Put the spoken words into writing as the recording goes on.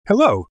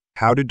Hello,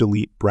 how to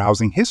delete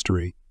browsing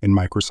history in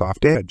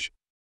Microsoft Edge.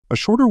 A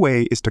shorter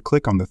way is to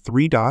click on the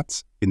three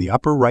dots in the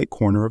upper right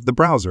corner of the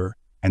browser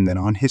and then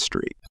on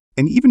History.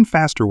 An even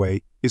faster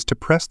way is to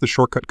press the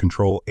shortcut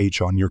Control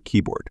H on your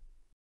keyboard.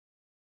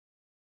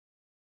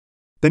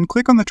 Then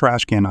click on the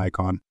trash can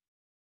icon.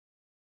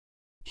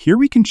 Here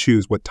we can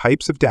choose what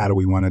types of data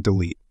we want to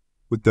delete,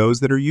 with those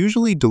that are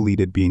usually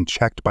deleted being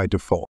checked by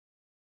default.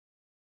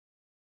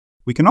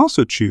 We can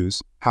also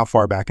choose how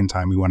far back in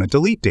time we want to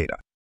delete data.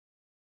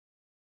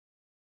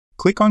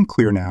 Click on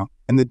Clear Now,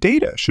 and the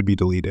data should be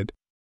deleted.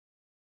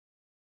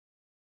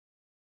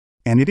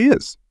 And it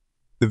is.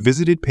 The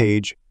visited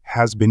page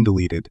has been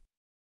deleted.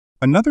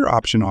 Another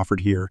option offered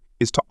here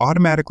is to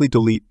automatically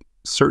delete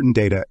certain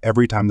data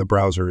every time the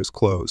browser is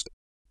closed.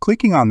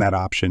 Clicking on that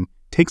option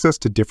takes us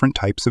to different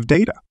types of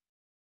data.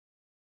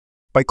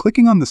 By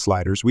clicking on the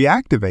sliders, we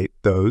activate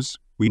those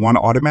we want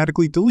to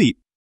automatically delete.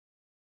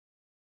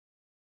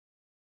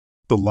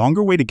 The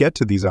longer way to get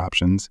to these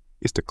options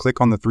is to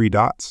click on the three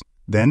dots,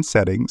 then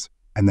Settings,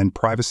 and then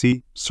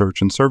Privacy,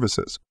 Search and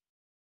Services.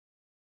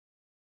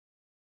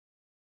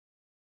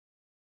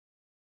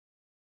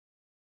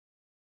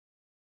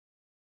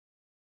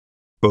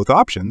 Both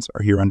options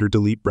are here under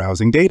Delete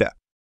Browsing Data.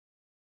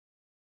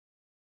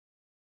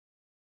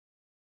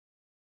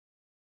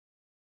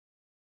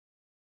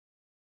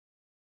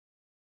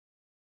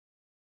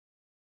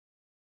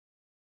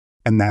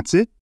 And that's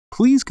it.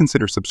 Please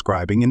consider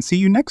subscribing and see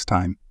you next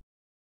time.